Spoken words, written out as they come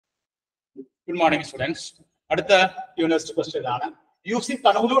Good morning, students. അടുത്ത university question ആണ്. Using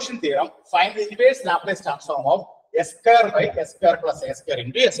convolution theorem, find the inverse Laplace transform of s square by s square plus a square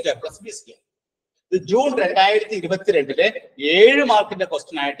into s square plus b square. ഇത് June 2022 7 മാർക്കിന്റെ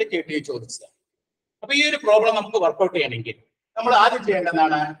question ആയിട്ട് KTE ചോദിച്ചത്. അപ്പൊ ഈ ഒരു problem നമുക്ക് വർക്ക്ഔട്ട് ചെയ്യണമെങ്കിൽ നമ്മൾ ആദ്യം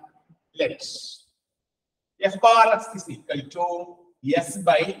ചെയ്യേണ്ടതാണ് let f bar x is equal to s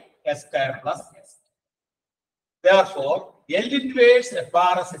by s square plus s. Therefore, L inverse f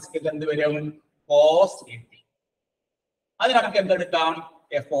bar s is equal to വരും cos t. അതിന് നമുക്ക് എന്തെടുക്കാം?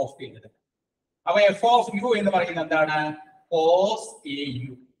 f of t എടുക്കാം. അപ്പൊ f of u എന്ന് പറയുന്നത് എന്താണ്? cos au.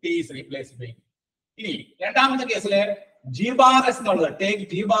 t is replaced by. ഇനി രണ്ടാമത്തെ കേസിലെ g bar s എന്നുള്ളത് take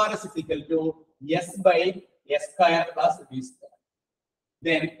g bar s is equal to s by s square plus b square.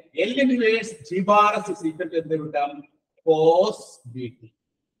 Then L inverse g bar s is equal to എന്ത് കിട്ടാം? cos bt.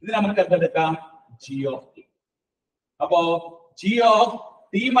 ഇത് നമുക്ക് എന്തെടുക്കാം? g of t. അപ്പോ g of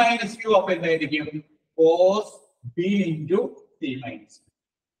t minus u of എന്തായിരിക്കും? cos b into t minus u.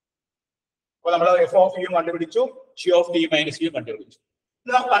 അപ്പോൾ നമ്മൾ f of u കണ്ടുപിടിച്ചു, g of t minus u കണ്ടുപിടിച്ചു.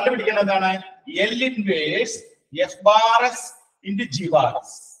 ഇത് നമുക്ക് കണ്ടുപിടിക്കേണ്ടത് എന്താണ്? L inverse f bar s into g bar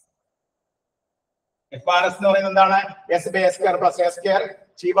s. f bar s എന്ന് പറയുന്നത് എന്താണ്? s by s square plus a square.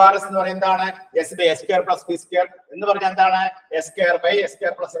 g bar s എന്ന് പറയുന്നത് എന്താണ്? s by s square plus b square. എന്ന് പറഞ്ഞാൽ എന്താണ്? s square by s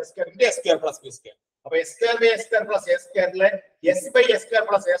square plus a square into s square plus b square. അപ്പൊ s square by s square plus a square ലെ s by s square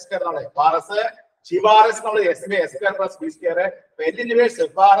plus a square എന്നാണ് bar s. g bar s എന്നുള്ളത് s by s square plus b square. L inverse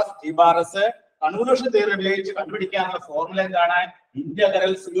f bar s g bar s convolution theory ഉപയോഗിച്ച് കണ്ടുപിടിക്കാനുള്ള formula എന്താണ്?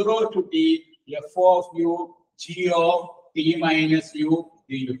 Integral 0 to t f of u g of t minus u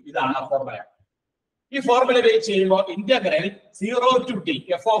du. ഇതാണ് ആ formula. ഈ formula ഉപയോഗിച്ച് ചെയ്യുമ്പോൾ integral 0 to t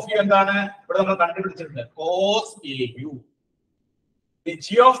f of u എന്താണ്? ഇവിടെ നമ്മൾ കണ്ടുപിടിച്ചിട്ടുണ്ട് cos au. g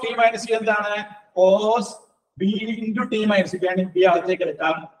of t minus u എന്താണ്? cos b into t minus u. b അകത്തേക്ക്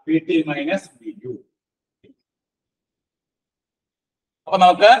എടുക്കാം, bt minus bu. അപ്പൊ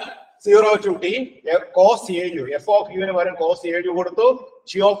നമുക്ക് 0 to t cos au f of u ന് പകരം cos au കൊടുത്തു,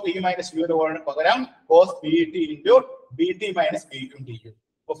 g of t minus u ന് പകരം cos bt into bt minus b2 du.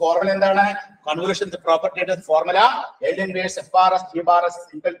 അപ്പൊ ഫോർമുല എന്താണ്? കൺവല്യൂഷൻ പ്രോപ്പർട്ടിയുടെ formula L inverse f bar s g bar s is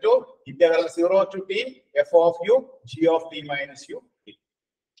equal to integral 0 to t f of u g of t minus u.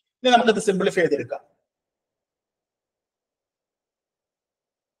 ഇനി നമുക്ക് ഇത് simplify ചെയ്തെടുക്കാം.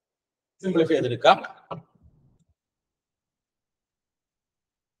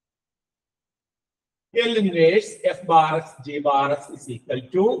 L inverse f bar s g bar s is equal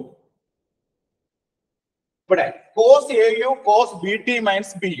to ഇവിടെ cos au cos bt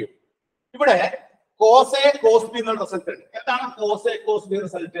minus bu. ഇവിടെ cos a cos b എന്നുള്ള result ഉണ്ട്. എന്താണ് cos a cos b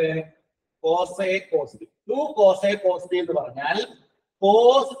result? cos a cos b 2 cos a cos b എന്ന് പറഞ്ഞാൽ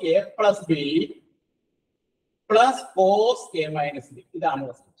cos a plus b plus cos a minus b. ഇതാണ്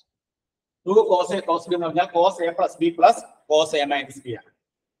result. 2 cos a cos b എന്ന് പറഞ്ഞാൽ cos a plus b plus cos a minus b ആണ്.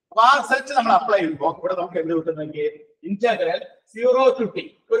 അപ്പൊ ആ result നമ്മൾ apply ചെയ്യുമ്പോൾ ഇവിടെ നമുക്ക് എന്ത് കിട്ടുന്നെങ്കിൽ ഇന്റഗ്രൽ 0 to t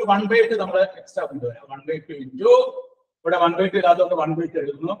ഒരു 1/2 നമ്മൾ എക്സ്ട്രാ കൊണ്ടുവരാം. 1/2 ഇൻറ്റു ഇവിടെ 1/2 ഇല്ലാത്തതുകൊണ്ട് 1/2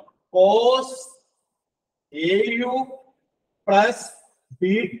 എഴുതുന്നു. cos au plus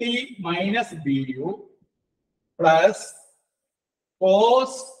bt minus bu plus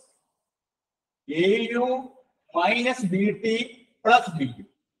cos au minus bt plus bu.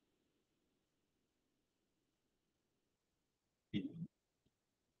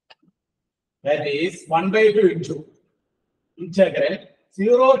 That is 1/2 into integral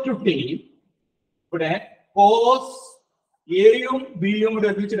 0 to t ഇവിടെ cos a യും b യും കൂടെ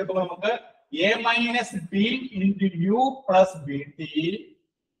ഒരുമിച്ചെടുക്കുമ്പോൾ നമുക്ക് a minus b into u plus bt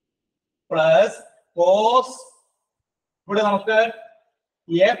plus cos ഇവിടെ നമുക്ക്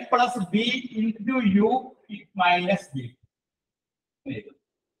a plus b into u minus b.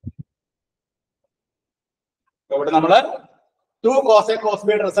 ഇവിടെ നമ്മള് 2 cos a cos b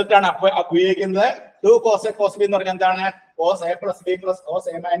result ആണ് ഉപയോഗിക്കുന്നത്. 2 cos a cos b എന്ന് പറഞ്ഞാൽ എന്താണ്? cos a plus b plus cos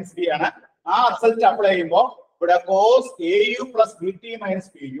a minus b ആണ്. ആ റിസൾട്ട് അപ്ലൈ ചെയ്യുമ്പോൾ ഇവിടെ cos au plus bt minus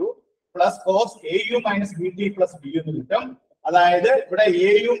bu plus cos au minus bt plus bu എന്ന് കിട്ടും. അതായത് ഇവിടെ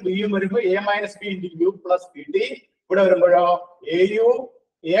a യും b യും വരുമ്പോൾ a minus b into u plus bt. ഇവിടെ വരുമ്പോഴോ au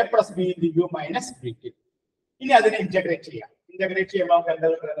a plus b into u minus bt. ഇനി അതിനെ ഇന്റഗ്രേറ്റ് ചെയ്യാം. ഇന്റഗ്രേറ്റ് ചെയ്യുമ്പോൾ നമുക്ക് എന്താ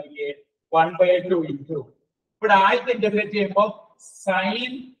കിട്ടുന്നത്? 1/2 into ഇവിടെ ആദ്യത്തെ ഇന്റഗ്രേറ്റ് ചെയ്യുമ്പോൾ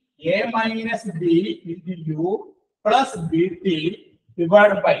sin a minus b into u plus bt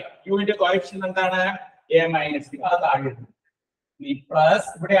divided by u ന്റെ കോഎഫിഷ്യന്റ് എന്താണ്? a minus b. അത് താഴെ ഈ പ്ലസ്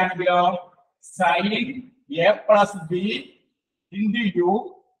ഇവിടെ ആണെങ്കിലോ sin a plus b into u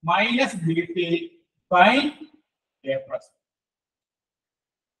minus bt by a plus.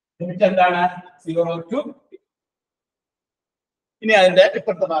 Limit എന്താണ്? 0 to t. ഇനി അതിന്റെ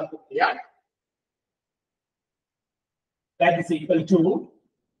ഇപ്പുറത്തെ മാർക്ക് ചെയ്യാൻ that is equal to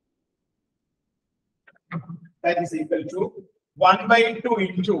 1 by 2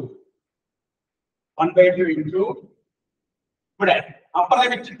 into ഇവിടെ upper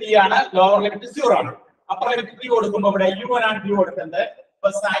limit t ആണ്, lower limit 0 ആണ്. upper limit t കൊടുക്കുമ്പോൾ ഇവിടെ u1 ആണ് t കൊടുക്കുന്നത്. അപ്പൊ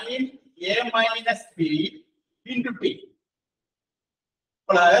sin a minus b into t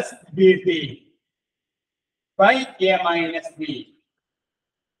plus bt by a minus b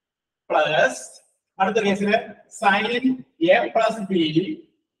plus അടുത്ത കേസിൽ sin a plus b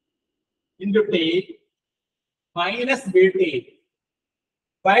into t minus bt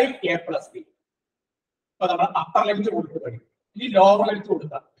by a plus b. അപ്പൊ നമ്മൾ അപ്പർ ലിമിറ്റ് കൊടുത്തു കഴിഞ്ഞു. ഇനി ലോവർ ലിമിറ്റ്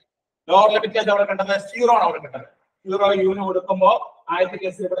കൊടുക്കാം. ലോവർ ലിമിറ്റ് അവിടെ കണ്ടത് 0 ആണ്. അവിടെ കണ്ടത് 0 യൂന് കൊടുക്കുമ്പോൾ ആദ്യത്തെ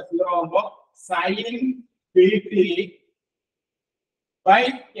കേസിൽ ഇവിടെ 0 ആകുമ്പോൾ sin bt by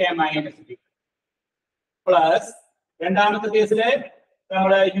a minus b plus രണ്ടാമത്തെ കേസിൽ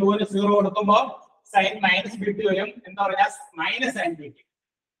നമ്മൾ യുന് 0 കൊടുക്കുമ്പോൾ sin minus bt വരും. എന്താ പറഞ്ഞാൽ minus sin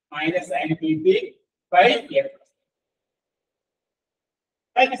bt by a plus.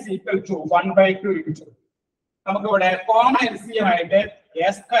 That is equal to 1 by 2 into നമുക്ക് ഇവിടെ കോമൺ എൽസിഎം ആയിട്ട് a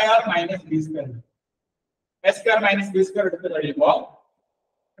square minus b square എടുത്തു കഴിയുമ്പോൾ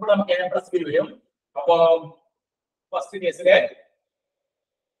ഇവിടെ നമുക്ക് a പ്ലസ് b വരും. അപ്പോ ഫസ്റ്റ് കേസില്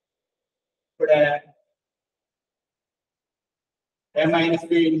ഇവിടെ a minus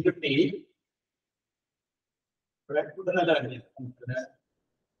b into t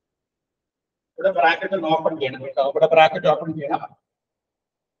ഇവിടെ ബ്രാക്കറ്റ് ഓപ്പൺ ചെയ്യണം കേട്ടോ. ഇവിടെ ബ്രാക്കറ്റ് ഓപ്പൺ ചെയ്യണം.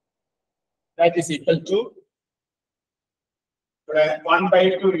 That is equal to 1 by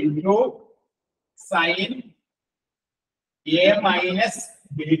 2 into sin a minus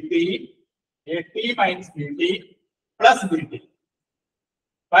bt, at minus bt plus bt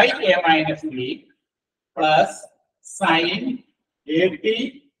by a minus b plus sin at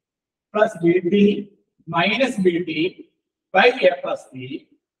plus bt minus bt by a plus b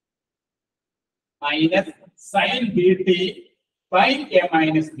minus sin bt by a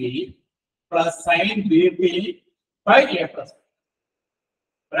minus b plus sin bt by a plus b.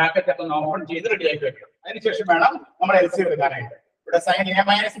 Bracket ഒക്കെ open ചെയ്ത് ready ആക്കി വെക്കണം. അതിനുശേഷം വേണം നമ്മൾ LCM എടുക്കാനായിട്ട്. ഇവിടെ sin a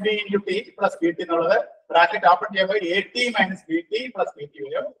minus b into t plus bt എന്നുള്ളത് ബ്രാക്കറ്റ് ഓപ്പൺ ചെയ്യുമ്പോൾ at minus bt plus bt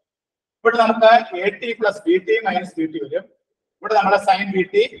വരും. ഇവിടെ നമുക്ക് at plus bt minus bt വരും. ഇവിടെ നമ്മളെ sin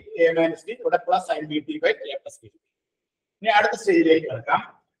bt a minus b, ഇവിടെ plus sin bt by a plus b. ഇനി അടുത്ത സ്റ്റേജിലേക്ക് കിടക്കാം.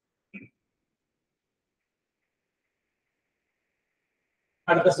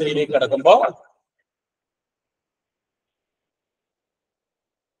 അടുത്ത സ്റ്റേജിലേക്ക് കിടക്കുമ്പോൾ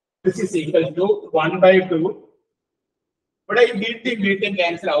this is equal to 1 by 2. ഇവിടെ bt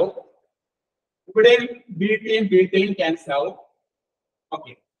cancel out. ഇവിടെ bt cancel out.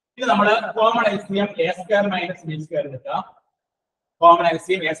 Okay. ഇത് നമ്മൾ common LCM a square minus b square എടുക്കാം. Common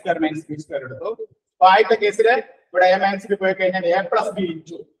LCM a square minus b square എടുത്തു. അപ്പോൾ ആദ്യത്തെ കേസിൽ ഇവിടെ a മൈനസ് b പോയി കഴിഞ്ഞാൽ a plus b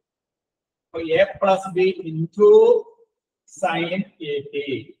into a plus b into sin at.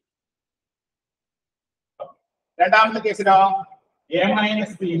 രണ്ടാമത്തെ കേസിലോ a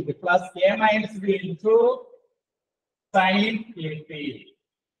minus b into plus a minus b into sin at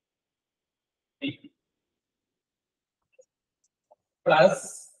plus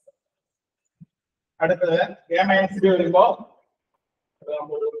അടുത്തത് a minus b വരുമ്പോൾ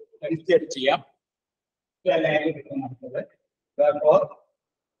നമുക്ക് കൺസിഡർ ചെയ്യാം. Therefore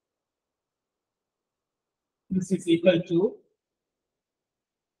this is equal to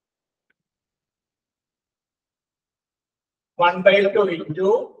 1 by 2 into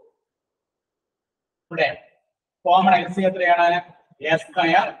ഇവിടെ common LCM എത്രയാണ്? a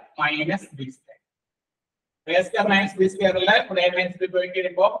square minus b square. a square minus b സ്ക്വയറിൽ ഇവിടെ a minus b പോയി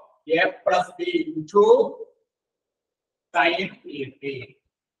കഴിയുമ്പോൾ a plus b into sin at.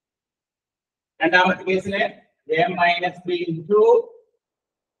 രണ്ടാമത്തെ കേസിൽ a minus b into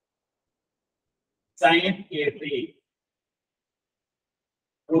sin at.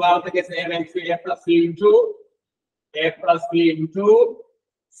 മൂന്നാമത്തെ കേസിൽ a minus b a plus b into a plus b into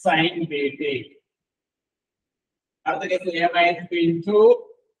sin bt. അടുത്ത കേസിൽ a minus b into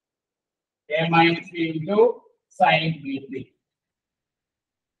sin bt.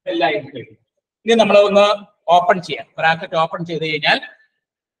 എല്ലാം ഇനി നമ്മൾ ഒന്ന് ഓപ്പൺ ചെയ്യാം. ബ്രാക്കറ്റ് ഓപ്പൺ ചെയ്ത് കഴിഞ്ഞാൽ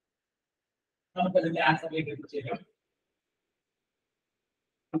നമുക്ക് ഇതിന്റെ ആൻസറിലേക്ക് എത്തിച്ചേരും.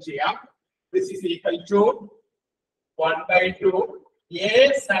 ചെയ്യാം. This is equal to 1 by 2 a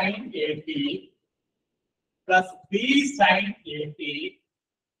sin at plus b sin at,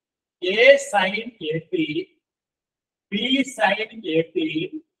 a sin at, b sin at,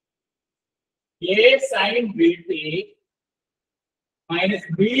 a sin bt minus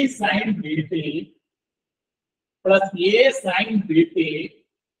b sin bt plus a sin bt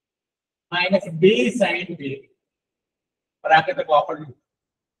minus b sin bt. Bracket open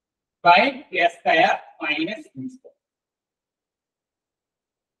by a square minus b square.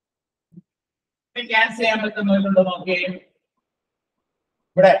 Cancel ചെയ്യാൻ പറ്റുന്നുണ്ടോ നോക്കിയേ.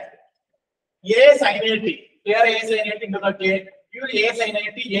 ഇവിടെ a sin at here a sin at ഉണ്ട് നോക്കിയേ. a sin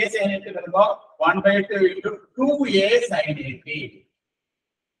at വരുമ്പോ 1/2 into 2a sin at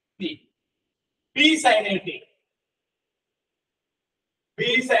b sin at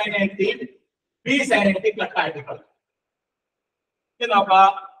കട്ടായിട്ട്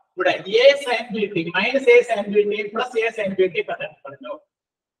നോക്കാം. ഇവിടെ a sin bt minus a sin bt plus a sin bt പറഞ്ഞു.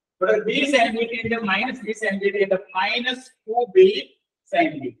 ഇവിടെ b sin bt ന്റെ minus b sin bt ന്റെ minus 2b sin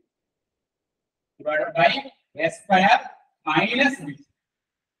bt divided by a square minus b.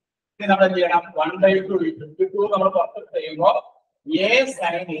 ഇത് നമ്മൾ എന്ത് ചെയ്യണം? 1/2 into 2 നമ്മൾ പുറത്ത് ചെയ്യുമ്പോൾ a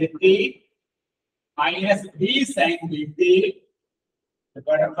sin at minus b sin bt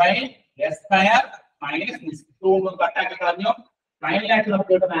divided by a square minus b. 2 കട്ടാക്കി കളഞ്ഞു. ഫൈനലായിട്ട്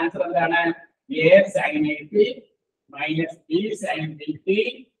നമുക്ക് കിട്ടുന്ന ആൻസർ എന്താണ്? a sin at minus b sin bt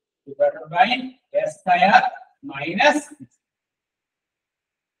divided by a square minus.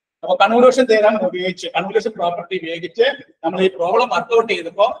 അപ്പോൾ കൺവല്യൂഷൻ തിയറം ഉപയോഗിച്ച് കൺവല്യൂഷൻ പ്രോപ്പർട്ടി ഉപയോഗിച്ച് നമ്മൾ ഈ പ്രോബ്ലം വർക്ക്ഔട്ട്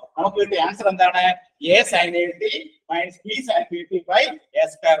ചെയ്തപ്പോൾ നമുക്ക് കിട്ടിയ ആൻസർ എന്താണ്? a sin at minus b sin bt by a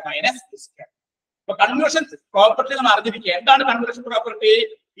square minus b square. അപ്പോൾ കൺവല്യൂഷൻ പ്രോപ്പർട്ടി നമ്മൾ അറിഞ്ഞിരിക്കുക. എന്താണ് convolution property?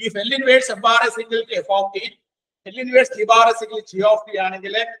 if L inverse f bar is equal to f of t, L inverse t bar is equal to g of t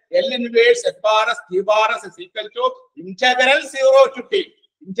ആണെങ്കിൽ L inverse f bar is t bar is equal to integral 0 to t.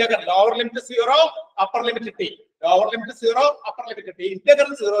 Integral lower limit 0, upper limit t. Lower limit 0, upper limit t.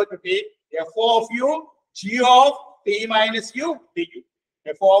 Integral 0 to t f of u g of t minus u du.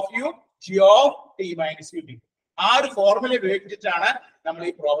 f of u g of t minus u du. ആ ഒരു formula ഉപയോഗിച്ചിട്ടാണ് നമ്മൾ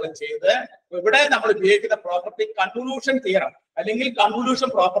ഈ problem ചെയ്തത്. ഇവിടെ നമ്മൾ ഉപയോഗിക്കുന്ന property convolution theorem അല്ലെങ്കിൽ കൺവല്യൂഷൻ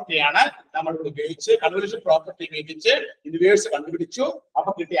പ്രോപ്പർട്ടിയാണ് നമ്മൾ ഉപയോഗിച്ച് കൺവല്യൂഷൻ പ്രോപ്പർട്ടി ഉപയോഗിച്ച് ഇൻവേഴ്സ് കണ്ടുപിടിച്ചു. അപ്പൊ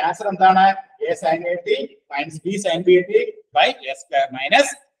കിട്ടിയ ആൻസർ എന്താണ്? a sin at minus b sin bt by a square minus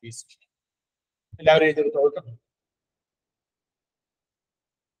b square. എല്ലാവരും എഴുതി കൊടുത്തു.